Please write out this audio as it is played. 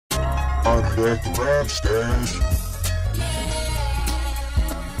I'm back to rap stash.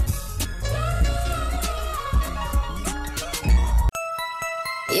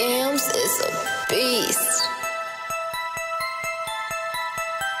 Yams is a beast.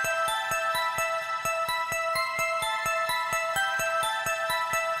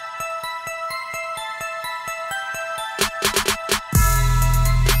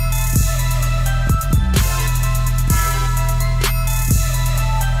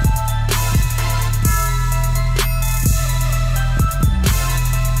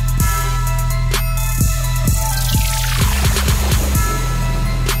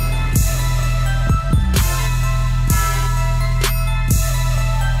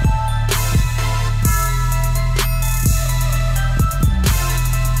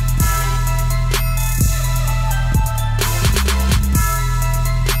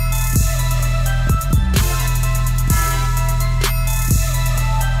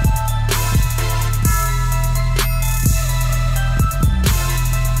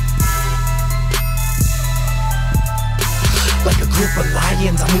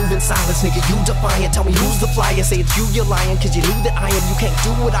 I move in silence, nigga, you defiant. Tell me who's the flyer, say it's you, you're lying. Cause you knew that I am, you can't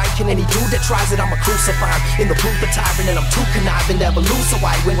do what I can. Any dude that tries it, I'ma crucify him. In the booth, a tyrant, and I'm too conniving. Never lose, so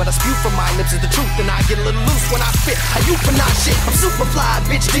I win. What I spew from my lips is the truth, and I get a little loose when I spit. How you for not shit? I'm super fly,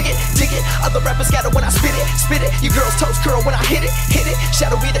 bitch, dig it, dig it. Other rappers scatter when I spit it, spit it. Your girl's toes curl when I hit it, hit it.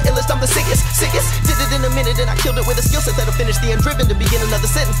 Shadow be the illest, I'm the sickest, sickest. Did it in a minute, and I killed it with a skill set that'll finish the undriven to begin another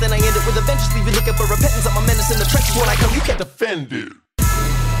sentence. Then I end it with a vengeance, leave you looking for repentance. I'm a menace in the trenches. When I come, you can't defend it.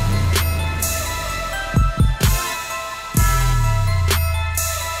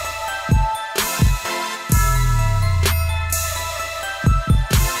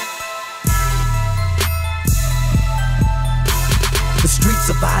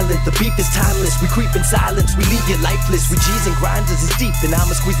 Streets are violent, the beef is timeless. We creep in silence, we leave you lifeless. We G's and grinders is deep, and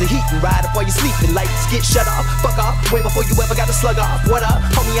I'ma squeeze the heat and ride up while you're sleeping. Lights get shut off, fuck off, way before you ever got a slug off. What up,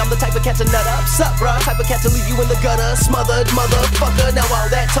 homie, I'm the type of cat to nut up. Sup, bruh, type of cat to leave you in the gutter. Smothered, motherfucker, now all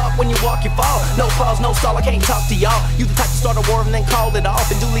that talk when you walk, you fall. No pause, no stall, I can't talk to y'all. You the type to start a war and then call it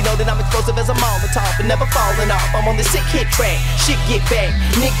off. And duly know that I'm explosive as a Molotov and never falling off. I'm on this sick hit track, shit get back.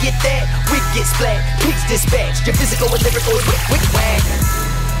 Nick get that, wig get splat. Pigs dispatched, your physical and lyrical is wick, wick, whack.